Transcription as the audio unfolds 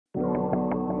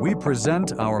we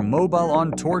present our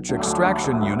mobile-on-torch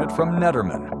extraction unit from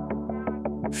Nederman.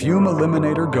 Fume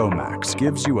Eliminator GoMax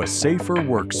gives you a safer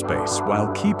workspace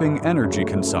while keeping energy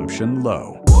consumption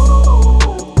low.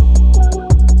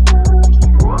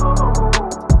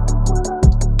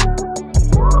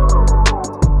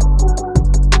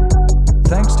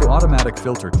 Thanks to automatic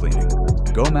filter cleaning,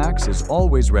 GoMax is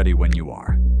always ready when you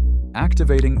are,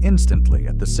 activating instantly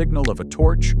at the signal of a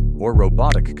torch or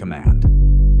robotic command.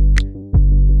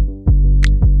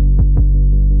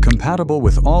 Compatible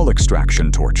with all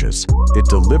extraction torches, it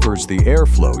delivers the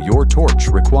airflow your torch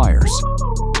requires.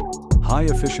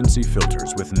 High-efficiency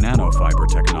filters with nanofiber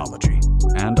technology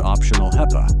and optional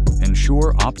HEPA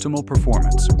ensure optimal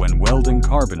performance when welding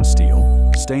carbon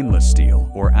steel, stainless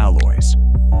steel, or alloys.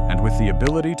 And with the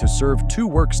ability to serve 2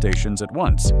 workstations at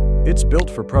once, it's built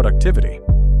for productivity.